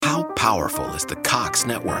powerful is the Cox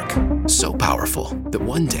network. So powerful that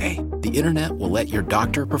one day, the internet will let your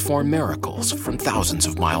doctor perform miracles from thousands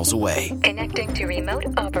of miles away. Connecting to remote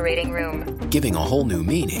operating room. Giving a whole new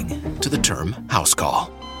meaning to the term house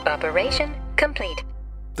call. Operation complete.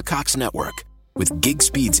 The Cox network. With gig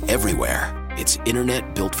speeds everywhere, it's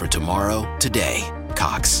internet built for tomorrow, today.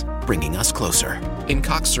 Cox, bringing us closer. In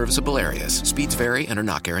Cox serviceable areas, speeds vary and are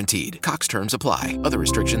not guaranteed. Cox terms apply. Other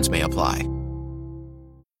restrictions may apply.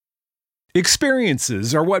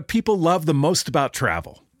 Experiences are what people love the most about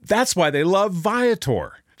travel. That's why they love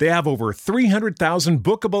Viator. They have over 300,000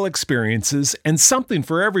 bookable experiences and something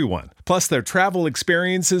for everyone. Plus, their travel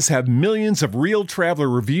experiences have millions of real traveler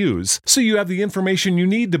reviews, so you have the information you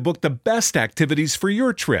need to book the best activities for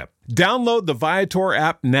your trip. Download the Viator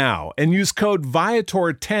app now and use code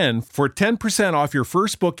Viator10 for 10% off your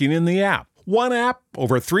first booking in the app. One app,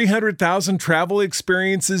 over 300,000 travel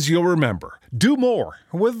experiences you'll remember. Do more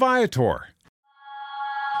with Viator.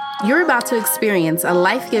 You're about to experience a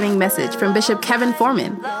life-giving message from Bishop Kevin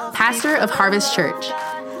Foreman, pastor of Harvest Church.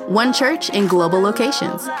 One church in global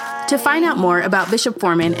locations. To find out more about Bishop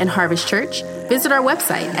Foreman and Harvest Church, visit our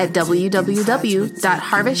website at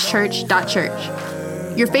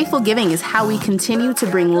www.harvestchurch.church. Your faithful giving is how we continue to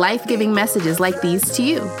bring life-giving messages like these to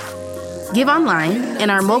you. Give online, in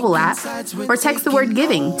our mobile app, or text the word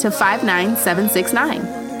giving to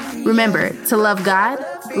 59769. Remember to love God,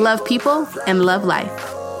 love people, and love life.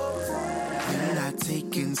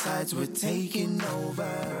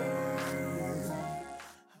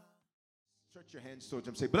 Stretch your hands towards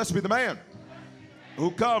him. Say, blessed be the man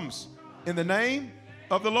who comes in the name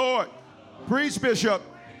of the Lord. Preach, Bishop.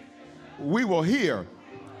 We will hear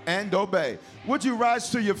and obey. Would you rise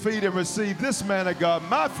to your feet and receive this man of God,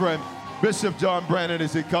 my friend, Bishop John Brannon,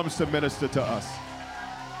 as he comes to minister to us.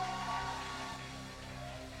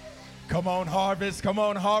 Come on, Harvest. Come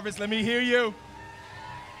on, Harvest. Let me hear you.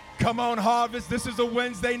 Come on, Harvest. This is a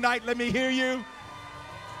Wednesday night. Let me hear you.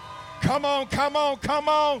 Come on, come on, come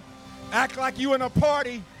on. Act like you in a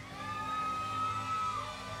party.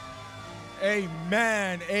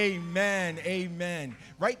 Amen, amen, amen.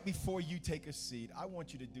 Right before you take a seat, I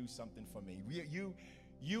want you to do something for me.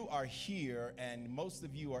 You are here, and most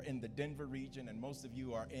of you are in the Denver region, and most of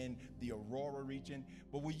you are in the Aurora region.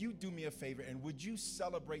 But will you do me a favor, and would you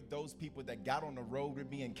celebrate those people that got on the road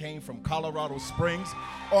with me and came from Colorado Springs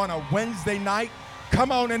on a Wednesday night?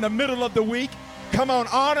 Come on, in the middle of the week. Come on,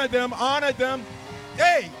 honor them, honor them.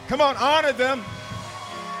 Hey, come on, honor them.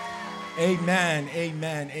 Amen,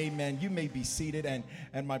 amen, amen. You may be seated, and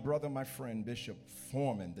my brother, my friend, Bishop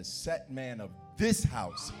Foreman, the set man of this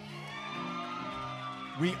house.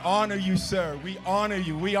 We honor you, sir. We honor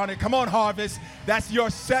you. We honor. Come on, Harvest. That's your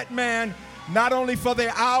set man, not only for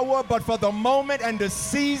the hour, but for the moment and the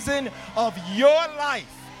season of your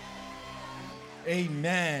life.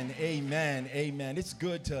 Amen, amen, amen. It's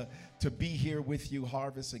good to be here with you,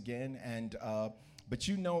 Harvest, again. And but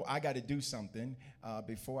you know I got to do something.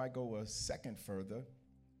 Before I go a second further,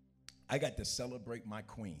 I got to celebrate my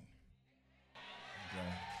queen.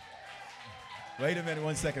 Okay. Wait a minute,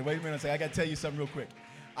 one second. Wait a minute. I got to tell you something real quick.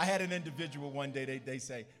 I had an individual one day, they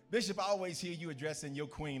say, Bishop, I always hear you addressing your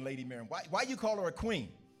queen, Lady Miriam. Why you call her a queen?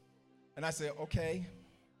 And I said, okay.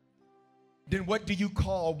 Then what do you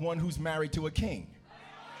call one who's married to a king?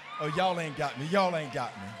 Oh, y'all ain't got me. Y'all ain't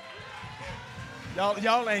got me.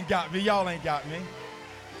 Y'all ain't got me. Y'all ain't got me.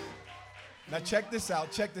 Now check this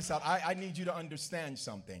out. Check this out. I need you to understand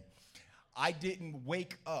something. I didn't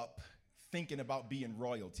wake up thinking about being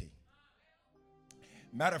royalty.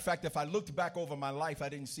 Matter of fact, if I looked back over my life, I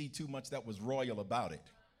didn't see too much that was royal about it.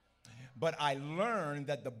 But I learned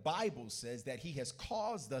that the Bible says that he has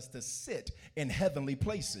caused us to sit in heavenly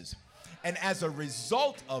places. And as a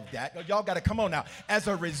result of that, y'all got to come on now. As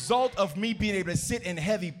a result of me being able to sit in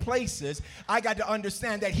heavy places, I got to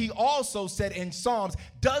understand that he also said in Psalms,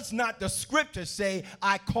 does not the scripture say,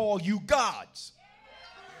 I call you gods?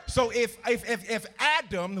 So if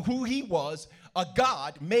Adam, who he was, a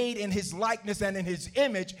God made in his likeness and in his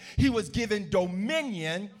image, he was given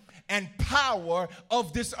dominion and power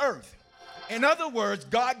of this earth. In other words,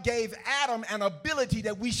 God gave Adam an ability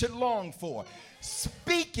that we should long for.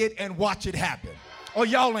 Speak it and watch it happen. Oh,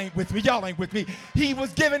 y'all ain't with me. Y'all ain't with me. He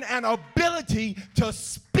was given an ability to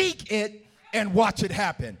speak it and watch it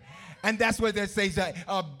happen. And that's what it says,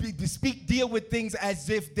 deal with things as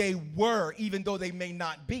if they were, even though they may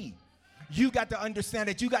not be. You got to understand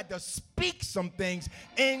that you got to speak some things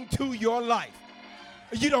into your life.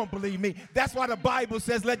 You don't believe me. That's why the Bible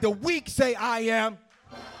says, let the weak say I am.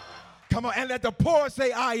 Come on, and let the poor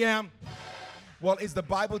say I am. Well, is the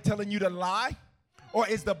Bible telling you to lie? Or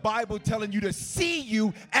is the Bible telling you to see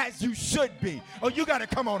you as you should be? Oh, you got to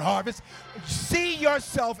come on, Harvest. See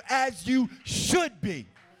yourself as you should be.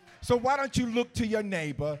 So why don't you look to your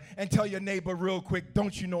neighbor and tell your neighbor real quick,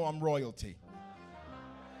 don't you know I'm royalty?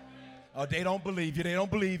 Oh, they don't believe you. They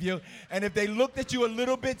don't believe you. And if they looked at you a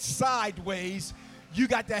little bit sideways, you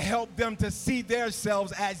got to help them to see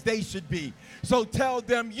themselves as they should be. So tell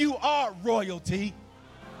them you are royalty.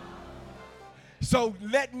 So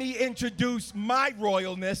let me introduce my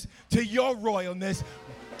royalness to your royalness.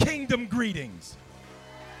 Kingdom greetings.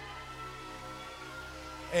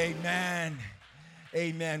 Amen.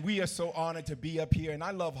 Amen. We are so honored to be up here. And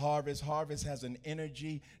I love Harvest. Harvest has an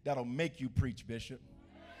energy that'll make you preach, Bishop.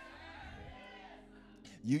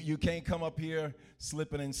 You can't come up here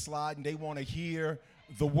slipping and sliding. They want to hear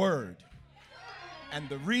the word. And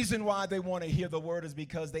the reason why they want to hear the word is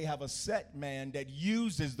because they have a set man that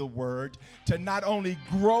uses the word to not only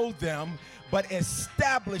grow them, but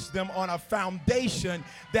establish them on a foundation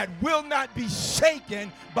that will not be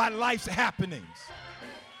shaken by life's happenings.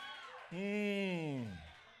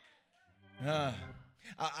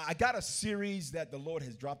 I got a series that the Lord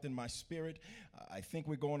has dropped in my spirit. I think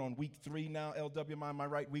we're going on week 3 now, LW, am I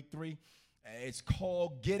right? Week 3. It's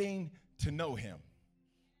called Getting to Know Him.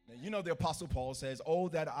 Now, you know the Apostle Paul says, oh,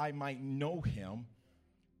 that I might know him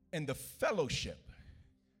in the fellowship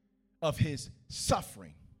of his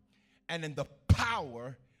suffering and in the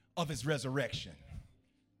power of his resurrection.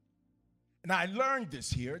 And I learned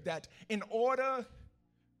this here, that in order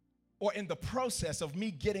or in the process of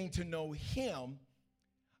me getting to know him,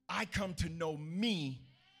 I come to know me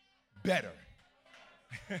better.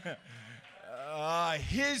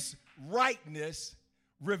 His rightness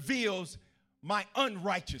reveals my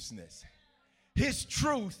unrighteousness. His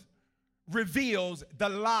truth reveals the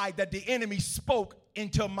lie that the enemy spoke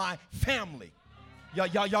into my family.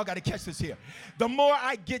 Y'all got to catch this here. The more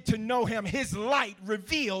I get to know him, his light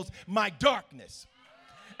reveals my darkness.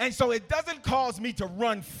 And so it doesn't cause me to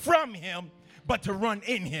run from him, but to run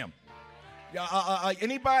in him.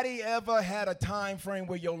 Anybody ever had a time frame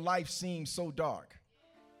where your life seemed so dark?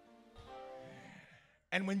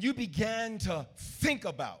 And when you began to think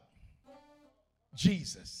about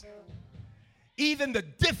Jesus, even the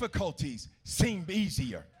difficulties seemed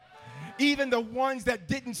easier. Even the ones that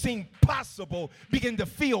didn't seem possible begin to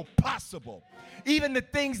feel possible. Even the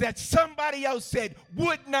things that somebody else said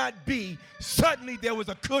would not be, suddenly there was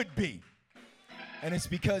a could be. And it's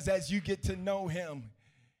because as you get to know him,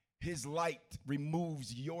 his light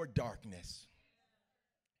removes your darkness.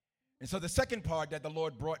 And so the second part that the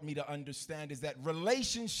Lord brought me to understand is that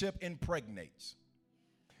relationship impregnates.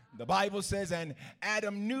 The Bible says, and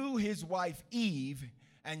Adam knew his wife Eve,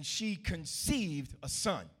 and she conceived a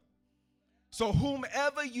son. So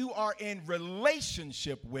whomever you are in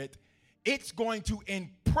relationship with, it's going to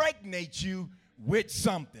impregnate you with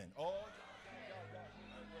something.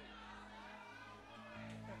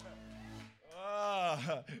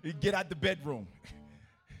 Get out the bedroom.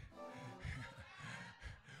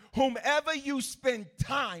 Whomever you spend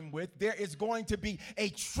time with, there is going to be a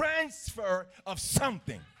transfer of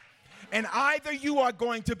something. And either you are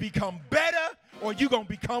going to become better or you're going to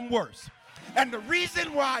become worse. And the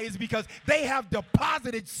reason why is because they have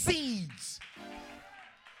deposited seeds.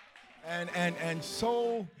 And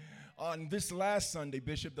so on this last Sunday,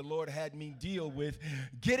 Bishop, the Lord had me deal with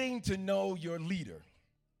getting to know your leader.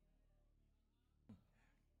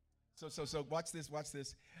 So watch this.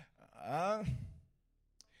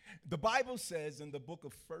 The Bible says in the book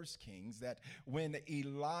of 1 Kings that when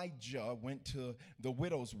Elijah went to the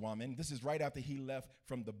widow's woman, this is right after he left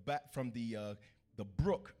from the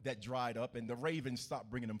brook that dried up and the ravens stopped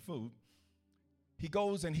bringing him food. He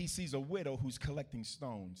goes and he sees a widow who's collecting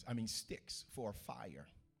sticks for a fire.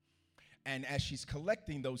 And as she's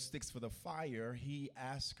collecting those sticks for the fire, he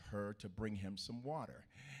asked her to bring him some water.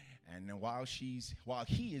 And while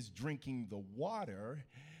he is drinking the water,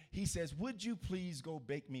 he says, would you please go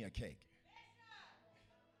bake me a cake?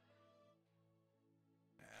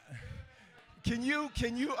 Can you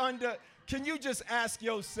just ask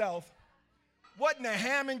yourself, what in the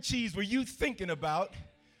ham and cheese were you thinking about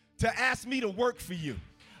to ask me to work for you?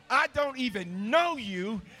 I don't even know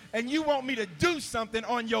you, and you want me to do something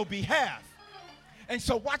on your behalf. And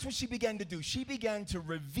so watch what she began to do. She began to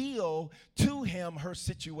reveal to him her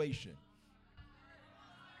situation.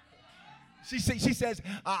 She says,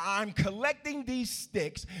 I'm collecting these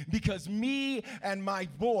sticks because me and my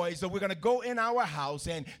boys, we're going to go in our house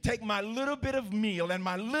and take my little bit of meal and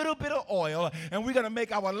my little bit of oil, and we're going to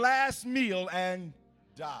make our last meal and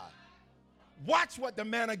die. Watch what the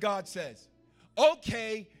man of God says.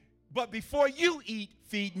 Okay, but before you eat,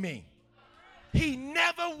 feed me. He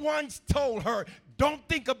never once told her, don't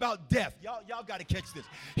think about death. Y'all got to catch this.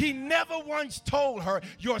 He never once told her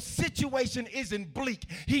your situation isn't bleak.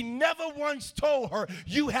 He never once told her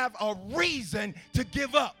you have a reason to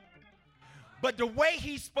give up. But the way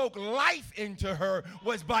he spoke life into her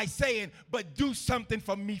was by saying, but do something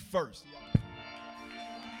for me first.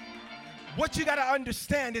 What you got to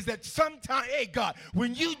understand is that sometimes, hey God,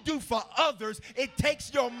 when you do for others, it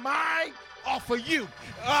takes your mind off of you.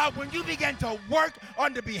 When you begin to work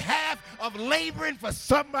on the behalf of laboring for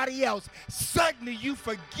somebody else, suddenly you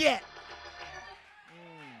forget.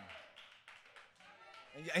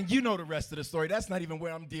 And you know the rest of the story. That's not even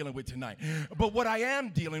where I'm dealing with tonight. But what I am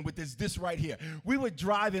dealing with is this right here. We were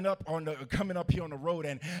driving up coming up here on the road,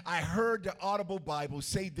 and I heard the Audible Bible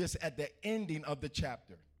say this at the ending of the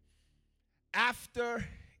chapter. After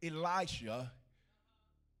Elisha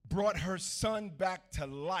brought her son back to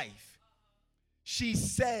life, she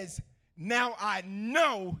says, now I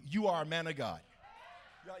know you are a man of God.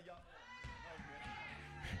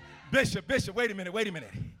 Bishop, wait a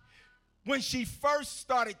minute. When she first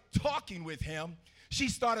started talking with him, she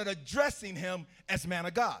started addressing him as man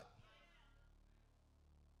of God.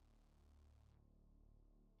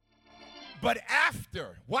 But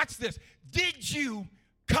after, watch this, did you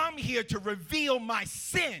come here to reveal my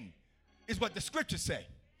sin, is what the scriptures say.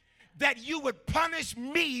 That you would punish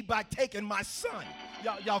me by taking my son.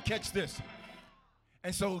 Y'all catch this.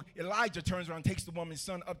 And so Elijah turns around, takes the woman's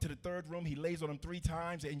son up to the third room. He lays on him 3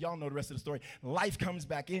 times, and y'all know the rest of the story. Life comes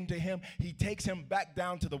back into him. He takes him back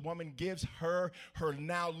down to the woman, gives her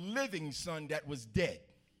now living son that was dead.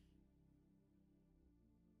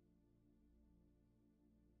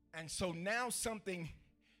 And so now something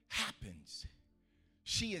happens.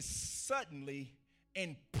 She is suddenly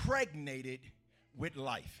impregnated with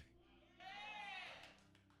life.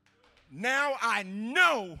 Now I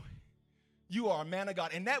know you are a man of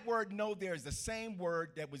God. And that word know there is the same word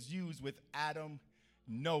that was used with Adam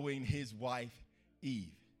knowing his wife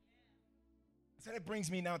Eve. So that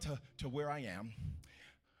brings me now to where I am.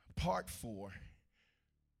 Part 4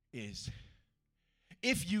 is,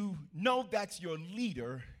 if you know that's your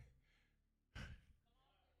leader,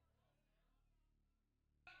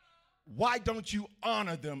 why don't you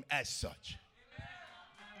honor them as such?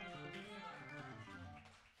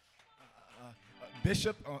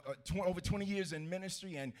 Bishop, over 20 years in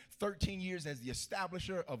ministry and 13 years as the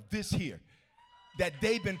establisher of this here that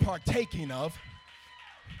they've been partaking of.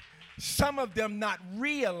 Some of them not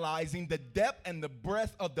realizing the depth and the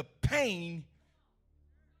breadth of the pain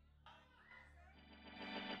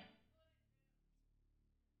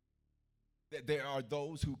that there are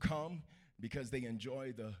those who come because they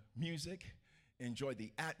enjoy the music, enjoy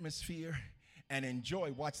the atmosphere, and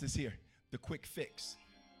enjoy, watch this here, the quick fix.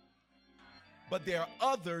 But there are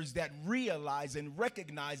others that realize and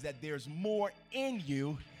recognize that there's more in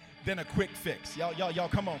you than a quick fix. Y'all,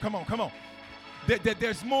 come on.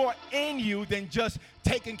 There's more in you than just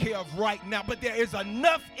taking care of right now. But there is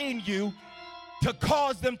enough in you to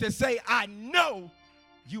cause them to say, I know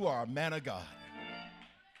you are a man of God.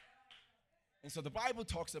 And so the Bible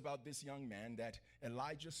talks about this young man that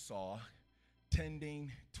Elijah saw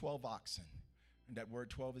tending 12 oxen. And that word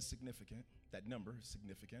 12 is significant. That number is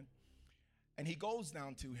significant. And he goes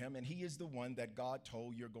down to him, and he is the one that God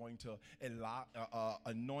told you're going to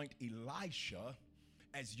anoint Elisha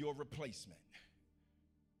as your replacement.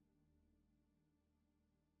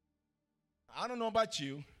 I don't know about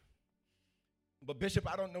you, but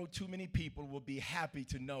Bishop, I don't know too many people will be happy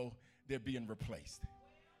to know they're being replaced.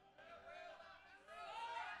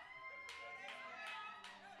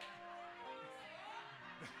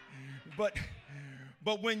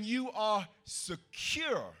 But when you are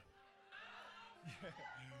secure,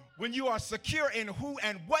 when you are secure in who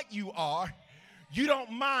and what you are, you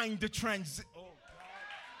don't mind the transition.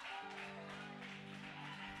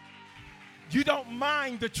 You don't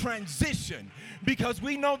mind the transition because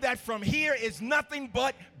we know that from here is nothing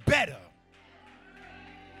but better.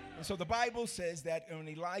 And so the Bible says that when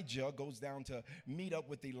Elijah goes down to meet up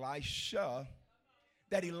with Elisha,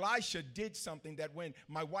 that Elisha did something that when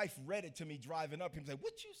my wife read it to me driving up, he was like,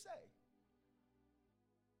 what'd you say?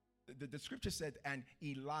 The scripture said, and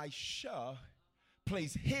Elisha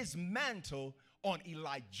placed his mantle on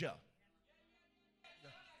Elijah.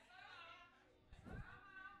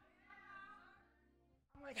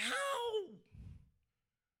 I'm like, how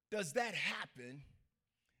does that happen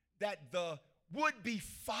that the would-be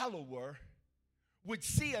follower would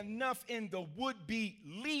see enough in the would-be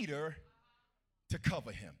leader to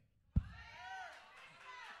cover him?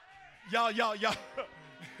 Y'all.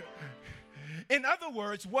 In other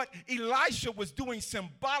words, what Elisha was doing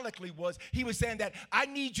symbolically was he was saying that I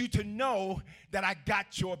need you to know that I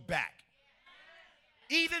got your back.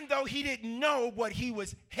 Even though he didn't know what he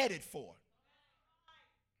was headed for.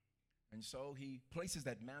 And so he places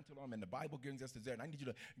that mantle on him, and the Bible gives us this there. And I need you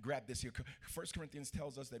to grab this here. 1 Corinthians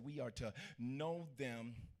tells us that we are to know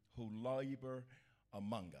them who labor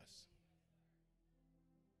among us.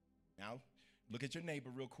 Now, look at your neighbor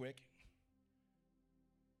real quick.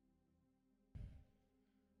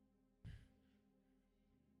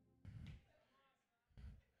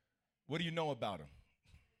 What do you know about him?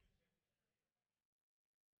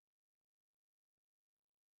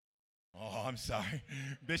 Oh, I'm sorry.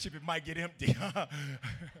 Bishop, it might get empty.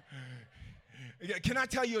 Can I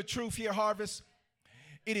tell you a truth here, Harvest?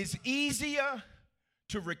 It is easier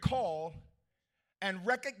to recall and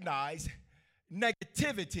recognize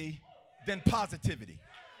negativity than positivity.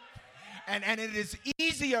 And it is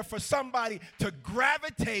easier for somebody to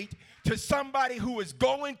gravitate to somebody who is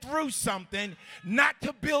going through something, not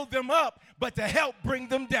to build them up, but to help bring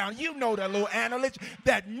them down. You know that little analyst,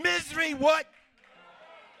 that misery, what?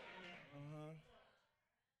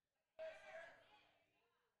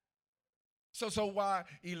 So while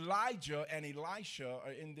Elijah and Elisha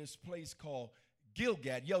are in this place called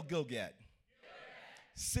Gilgad, yell Gilgad,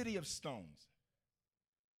 city of stones.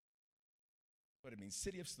 What it means,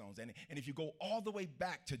 city of stones. And if you go all the way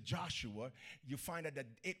back to Joshua, you find out that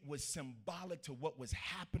it was symbolic to what was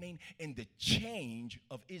happening in the change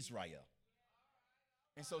of Israel.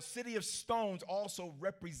 And so city of stones also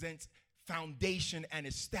represents foundation and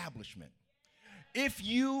establishment. If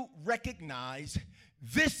you recognize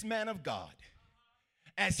this man of God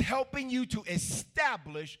as helping you to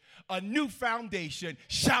establish a new foundation,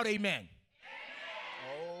 shout amen.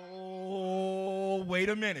 Oh, wait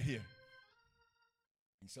a minute here.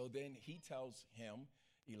 And so then he tells him,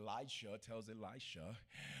 Elisha tells Elisha,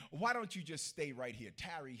 why don't you just stay right here,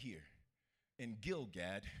 tarry here in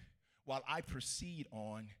Gilgad while I proceed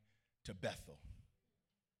on to Bethel.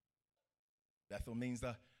 Bethel means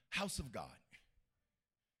the house of God.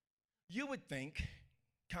 You would think,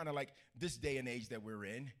 kind of like this day and age that we're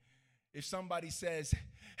in, if somebody says,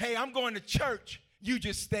 hey, I'm going to church, you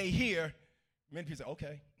just stay here, many people say,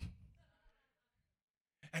 okay.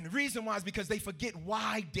 And the reason why is because they forget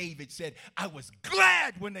why David said, I was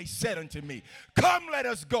glad when they said unto me, come, let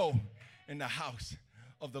us go in the house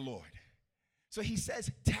of the Lord. So he says,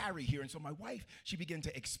 tarry here. And so my wife, she began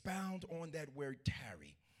to expound on that word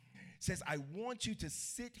tarry. Says, I want you to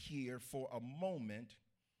sit here for a moment,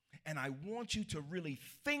 and I want you to really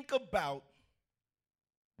think about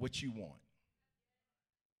what you want.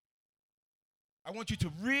 I want you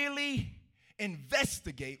to really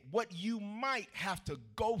investigate what you might have to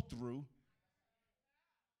go through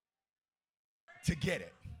to get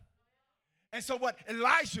it. And so what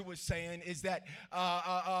Elisha was saying is that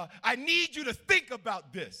I need you to think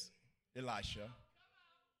about this, Elisha.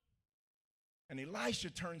 And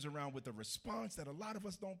Elisha turns around with a response that a lot of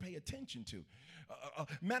us don't pay attention to.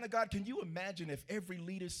 Man of God, can you imagine if every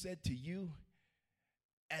leader said to you,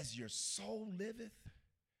 as your soul liveth,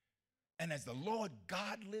 and as the Lord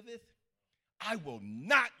God liveth, I will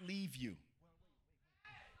not leave you.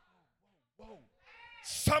 Whoa.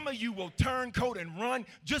 Some of you will turn coat and run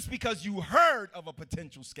just because you heard of a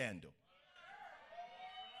potential scandal.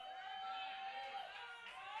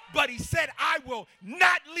 But he said, I will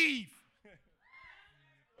not leave.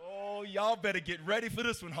 Oh, y'all better get ready for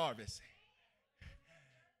this one, Harvest.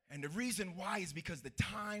 And the reason why is because the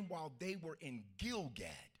time while they were in Gilgad,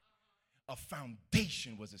 a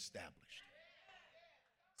foundation was established.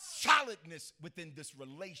 Solidness within this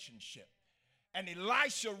relationship. And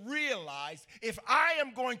Elisha realized, if I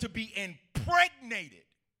am going to be impregnated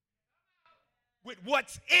with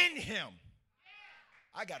what's in him,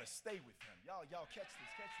 I got to stay with him. Y'all catch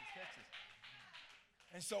this.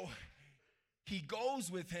 And so he goes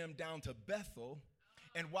with him down to Bethel.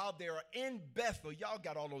 And while they're in Bethel, y'all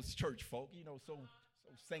got all those church folk, you know, so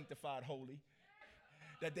sanctified, holy,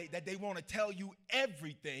 that they want to tell you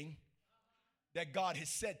everything that God has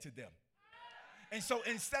said to them. And so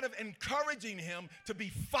instead of encouraging him to be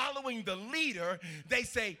following the leader, they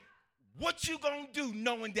say, what you gonna do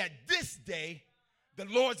knowing that this day the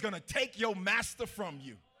Lord's gonna take your master from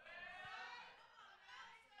you?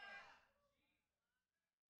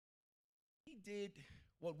 He did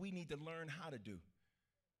what we need to learn how to do.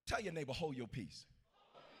 Tell your neighbor, hold your peace.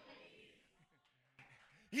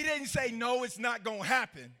 He didn't say, no, it's not gonna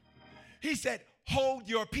happen. He said, hold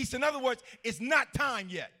your peace. In other words, it's not time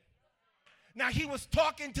yet. Now, he was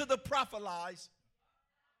talking to the prophelies.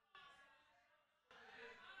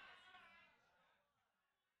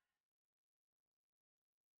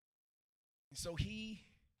 So he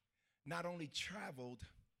not only traveled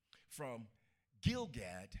from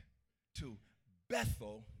Gilgad to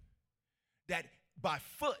Bethel, that by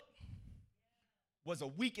foot was a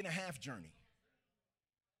week and a half journey.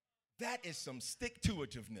 That is some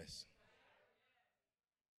stick-to-itiveness.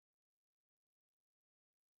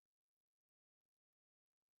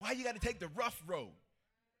 Why you got to take the rough road?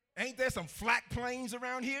 Ain't there some flat plains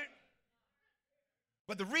around here?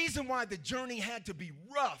 But the reason why the journey had to be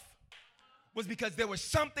rough was because there was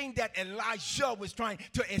something that Elijah was trying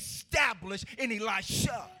to establish in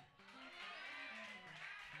Elisha.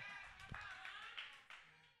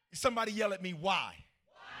 Somebody yell at me, why?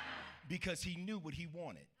 Because he knew what he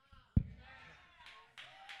wanted.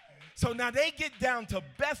 So now they get down to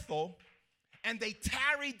Bethel, and they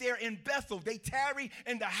tarried there in Bethel. They tarried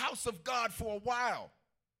in the house of God for a while.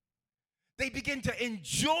 They begin to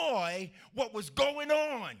enjoy what was going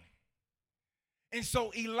on. And so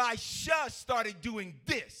Elisha started doing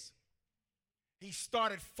this. He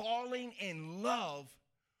started falling in love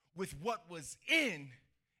with what was in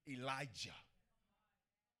Elijah.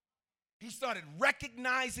 He started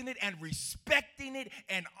recognizing it and respecting it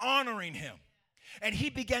and honoring him. And he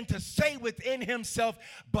began to say within himself,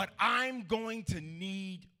 but I'm going to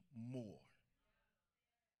need more.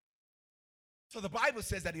 So the Bible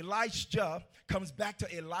says that Elijah comes back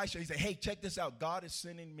to Elisha. He said, hey, check this out. God is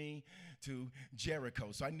sending me to Jericho,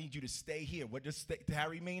 so I need you to stay here. What does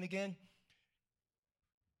tarry mean again?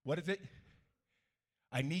 What is it?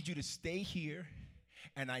 I need you to stay here,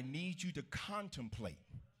 and I need you to contemplate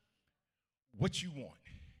what you want.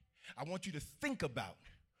 I want you to think about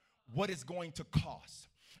what it's going to cost.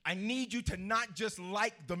 I need you to not just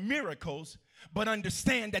like the miracles, but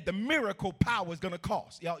understand that the miracle power is going to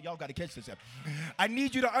cost. Y'all got to catch this up. I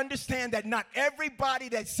need you to understand that not everybody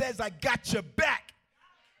that says I got your back,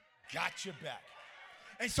 got your back.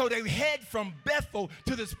 And so they head from Bethel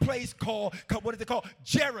to this place called, what is it called?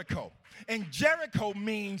 Jericho. And Jericho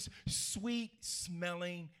means sweet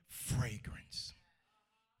smelling fragrance.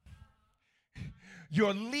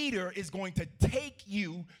 Your leader is going to take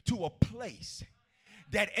you to a place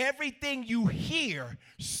that everything you hear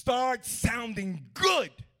starts sounding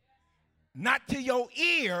good. Not to your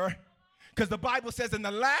ear, because the Bible says in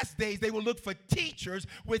the last days they will look for teachers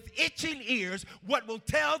with itching ears, what will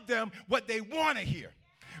tell them what they want to hear.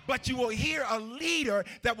 But you will hear a leader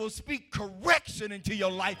that will speak correction into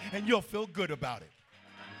your life, and you'll feel good about it.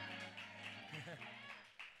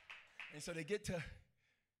 And so they get to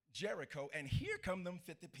Jericho, and here come them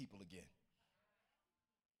 50 people again.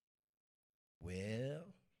 Well,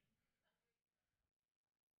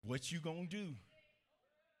 what you gonna do?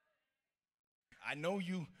 I know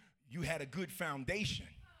you had a good foundation.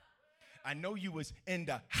 I know you was in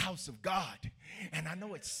the house of God, and I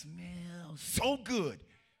know it smells so good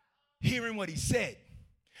hearing what he said.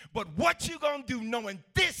 But what you gonna do knowing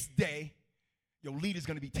this day your leader's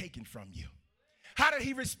gonna be taken from you? How did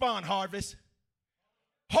he respond, Harvest?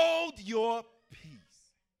 Hold your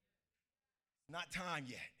peace. Not time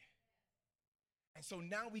yet. And so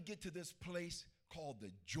now we get to this place called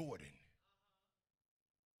the Jordan.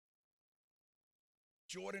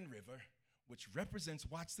 Jordan River, which represents,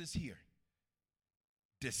 watch this here,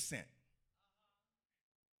 descent.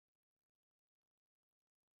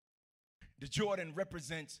 The Jordan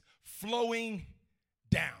represents flowing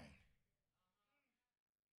down.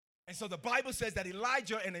 And so the Bible says that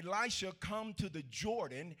Elijah and Elisha come to the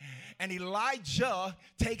Jordan, and Elijah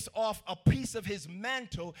takes off a piece of his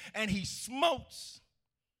mantle and he smotes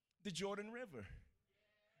the Jordan River.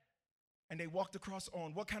 And they walked across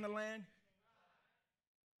on what kind of land?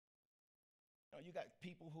 You got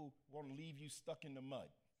people who want to leave you stuck in the mud.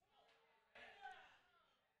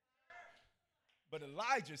 But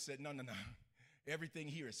Elijah said, no. Everything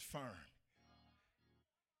here is firm.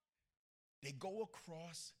 They go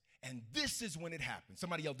across, and this is when it happened.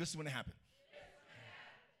 Somebody yell, this is when it happened.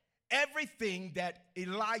 Everything that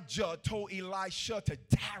Elijah told Elisha to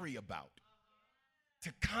tarry about,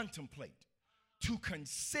 to contemplate, to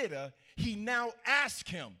consider, he now asked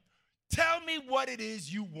him, tell me what it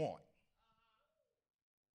is you want.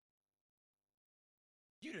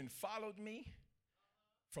 You didn't follow me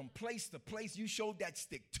from place to place. You showed that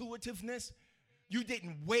stick-to-itiveness. You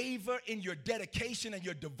didn't waver in your dedication and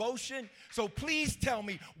your devotion. So please tell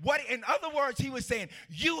me what, in other words, he was saying,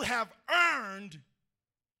 you have earned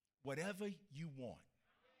whatever you want.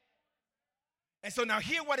 And so now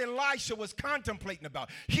hear what Elisha was contemplating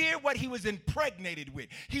about. Hear what he was impregnated with.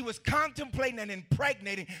 He was contemplating and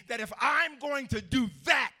impregnating that if I'm going to do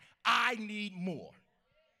that, I need more.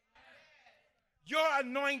 Your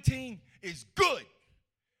anointing is good.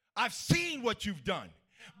 I've seen what you've done.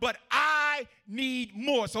 but I need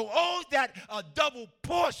more. So, oh, that a double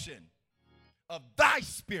portion of thy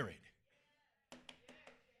spirit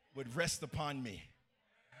would rest upon me.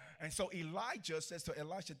 And so Elijah says to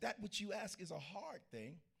Elisha, that which you ask is a hard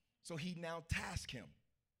thing. So he now tasks him.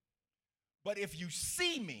 But if you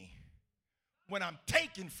see me when I'm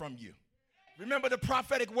taken from you, remember the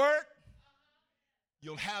prophetic word?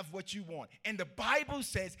 You'll have what you want. And the Bible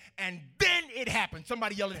says, and then it happened.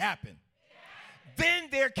 Somebody yell, it happened. Then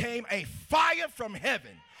there came a fire from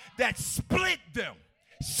heaven that split them,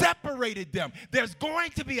 separated them. There's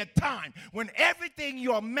going to be a time when everything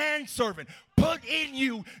your manservant put in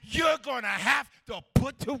you, you're going to have to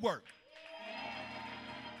put to work.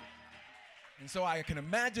 And so I can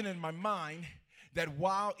imagine in my mind that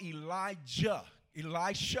while Elisha,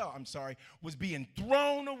 was being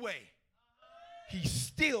thrown away, he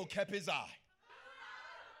still kept his eye.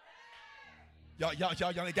 Y'all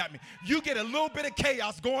got me. You get a little bit of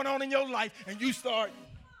chaos going on in your life and you start.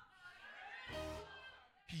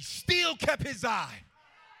 He still kept his eye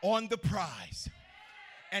on the prize.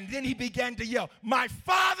 And then he began to yell, my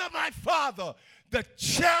father, the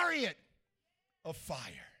chariot of fire.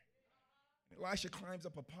 Elisha climbs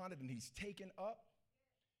up upon it and he's taken up.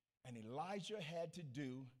 And Elijah had to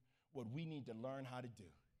do what we need to learn how to do.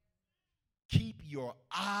 Keep your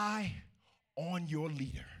eye on your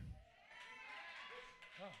leader.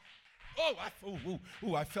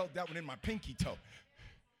 I felt that one in my pinky toe.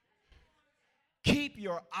 Keep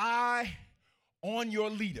your eye on your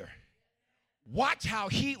leader. Watch how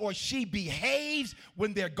he or she behaves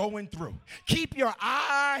when they're going through. Keep your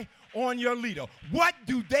eye on your leader. What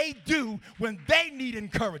do they do when they need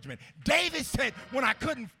encouragement? David said, when I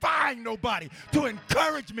couldn't find nobody to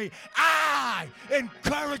encourage me, I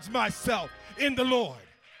encouraged myself in the Lord.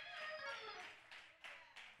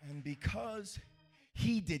 And because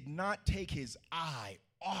he did not take his eye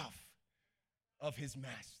off of his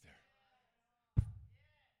master,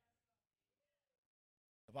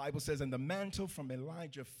 the Bible says, and the mantle from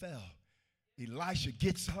Elijah fell. Elisha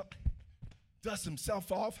gets up, dusts himself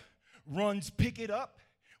off, runs, pick it up,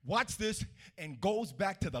 watch this, and goes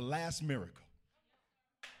back to the last miracle.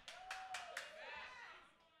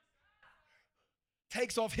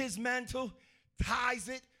 Takes off his mantle, ties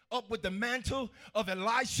it up with the mantle of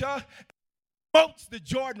Elisha, boats the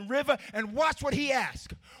Jordan River, and watch what he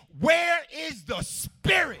asks. Where is the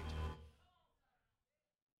spirit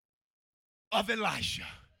of Elijah?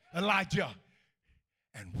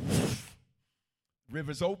 And woof,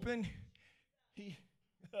 rivers open.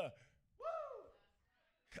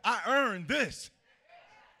 I earned this.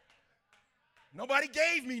 Nobody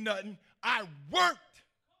gave me nothing. I worked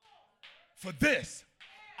for this.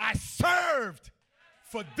 I served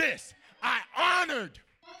for this. I honored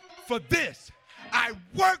for this. I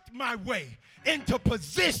worked my way into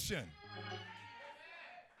position.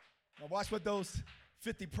 Now watch what those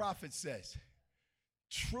 50 prophets says.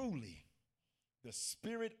 Truly, the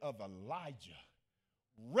spirit of Elijah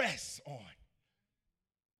rests on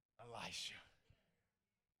Elisha.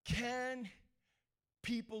 Can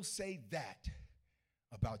people say that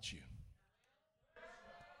about you?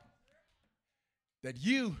 That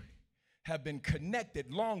you have been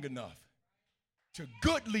connected long enough to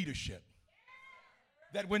good leadership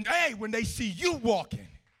that when they see you walking,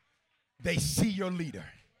 they see your leader.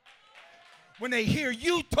 When they hear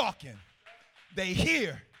you talking, they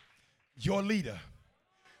hear your leader.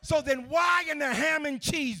 So then why in the ham and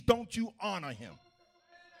cheese don't you honor him?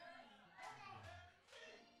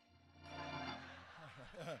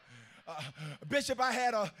 Bishop, I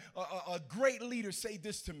had a great leader say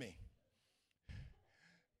this to me.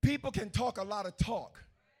 People can talk a lot of talk,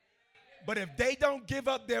 but if they don't give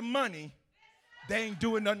up their money, they ain't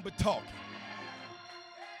doing nothing but talking.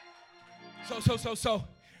 So,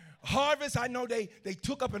 Harvest, I know they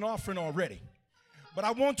took up an offering already, but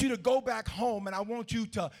I want you to go back home and I want you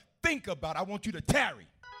to think about it. I want you to tarry.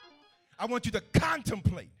 I want you to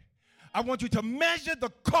contemplate. I want you to measure the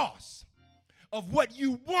cost of what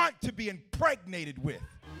you want to be impregnated with.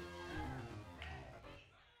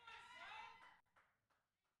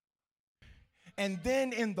 And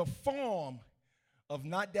then in the form of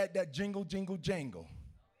not that jingle, jingle, jangle,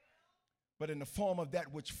 but in the form of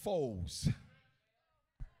that which folds,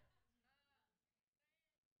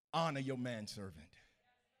 honor your manservant.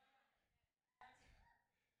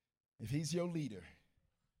 If he's your leader,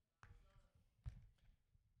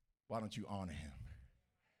 why don't you honor him?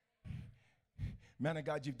 Man of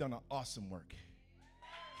God, you've done an awesome work.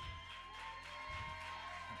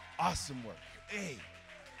 Awesome work. Hey.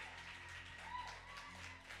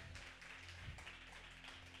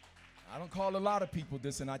 I don't call a lot of people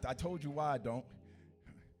this, and I told you why I don't.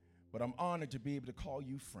 but I'm honored to be able to call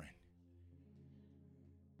you friend.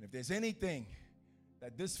 And if there's anything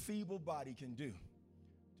that this feeble body can do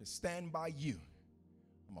to stand by you,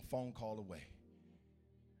 I'm a phone call away.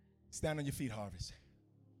 Stand on your feet, Harvest.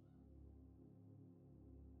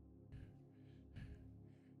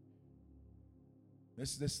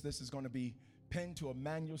 This is going to be penned to a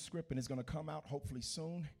manuscript, and it's going to come out hopefully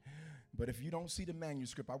soon. But if you don't see the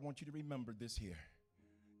manuscript, I want you to remember this here,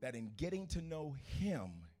 that in getting to know him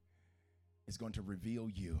is going to reveal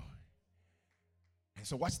you. And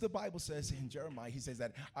so watch the Bible says in Jeremiah, he says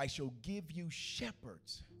that I shall give you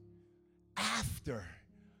shepherds after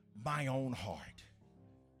my own heart.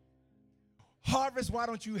 Harvest, why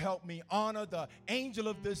don't you help me honor the angel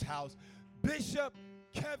of this house, Bishop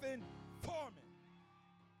Kevin Foreman.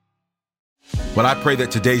 Well, I pray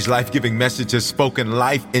that today's life-giving message has spoken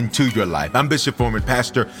life into your life. I'm Bishop Foreman,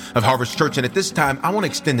 pastor of Harvest Church, and at this time, I want to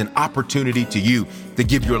extend an opportunity to you to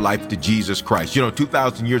give your life to Jesus Christ. You know,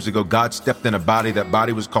 2,000 years ago, God stepped in a body. That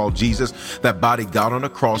body was called Jesus. That body got on a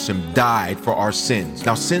cross and died for our sins.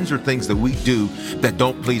 Now, sins are things that we do that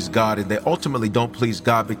don't please God, and they ultimately don't please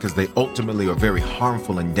God because they ultimately are very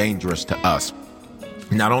harmful and dangerous to us.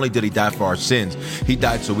 Not only did he die for our sins, he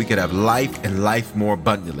died so we could have life and life more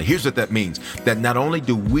abundantly. Here's what that means, that not only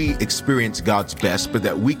do we experience God's best, but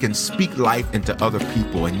that we can speak life into other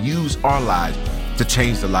people and use our lives to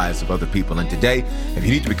change the lives of other people. And today, if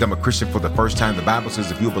you need to become a Christian for the first time, the Bible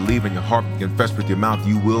says if you believe in your heart and confess with your mouth,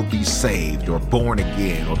 you will be saved or born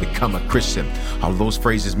again or become a Christian. All those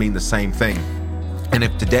phrases mean the same thing. And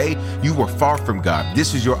if today you were far from God,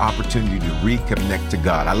 this is your opportunity to reconnect to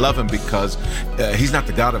God. I love him because he's not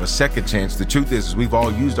the God of a second chance. The truth is we've all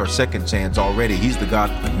used our second chance already. He's the God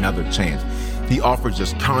of another chance. He offers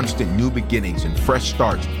us constant new beginnings and fresh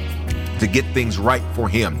starts to get things right for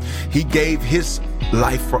him. He gave his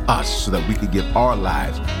life for us so that we could give our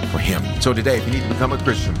lives for him. So today, if you need to become a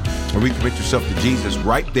Christian and recommit yourself to Jesus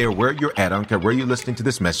right there where you're at, I don't care where you're listening to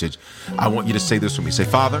this message, I want you to say this with me. Say,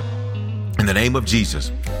 Father, in the name of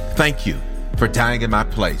Jesus, thank you for dying in my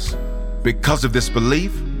place. Because of this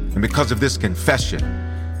belief and because of this confession,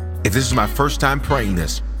 if this is my first time praying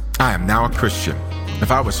this, I am now a Christian. If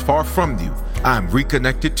I was far from you, I am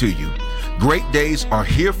reconnected to you. Great days are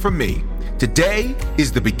here for me. Today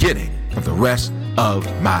is the beginning of the rest of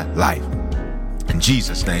my life. In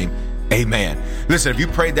Jesus' name, amen. Listen, if you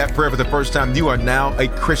prayed that prayer for the first time, you are now a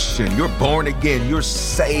Christian. You're born again. You're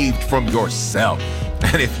saved from yourself.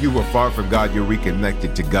 And if you were far from God, you're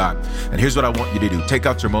reconnected to God. And here's what I want you to do. Take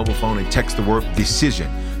out your mobile phone and text the word decision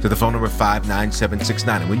to the phone number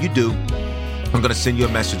 59769. And when you do, I'm going to send you a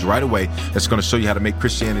message right away that's going to show you how to make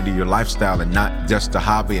Christianity your lifestyle and not just a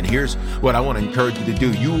hobby. And here's what I want to encourage you to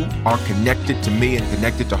do. You are connected to me and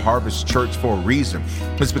connected to Harvest Church for a reason.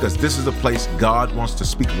 It's because this is the place God wants to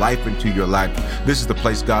speak life into your life. This is the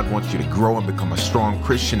place God wants you to grow and become a strong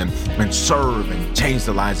Christian and serve and change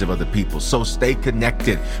the lives of other people. So stay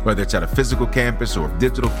connected, whether it's at a physical campus or a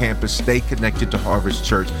digital campus. Stay connected to Harvest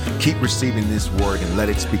Church. Keep receiving this word and let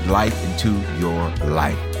it speak life into your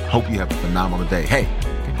life. Hope you have a phenomenal day. Hey,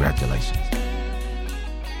 congratulations.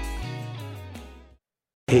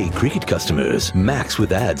 Hey, Cricket customers, Max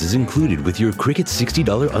with ads is included with your Cricket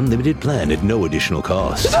 $60 unlimited plan at no additional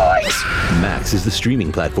cost. Nice! Max is the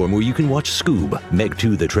streaming platform where you can watch Scoob, Meg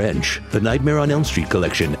 2 The Trench, The Nightmare on Elm Street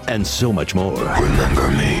collection, and so much more.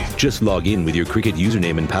 Remember me. Just log in with your Cricket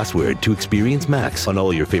username and password to experience Max on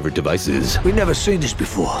all your favorite devices. We've never seen this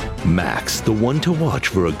before. Max, the one to watch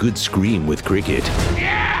for a good scream with Cricket.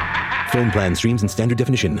 Yeah! Phone plan streams in standard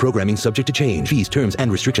definition. Programming subject to change. Fees, terms,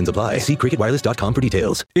 and restrictions apply. See cricketwireless.com for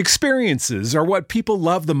details. Experiences are what people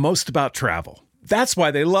love the most about travel. That's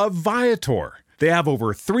why they love Viator. They have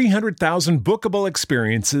over 300,000 bookable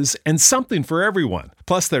experiences and something for everyone.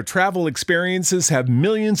 Plus, their travel experiences have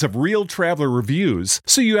millions of real traveler reviews,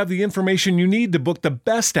 so you have the information you need to book the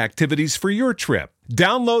best activities for your trip.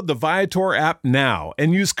 Download the Viator app now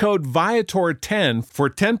and use code Viator10 for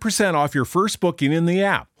 10% off your first booking in the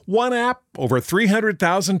app. One app, over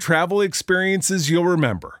 300,000 travel experiences you'll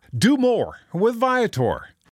remember. Do more with Viator.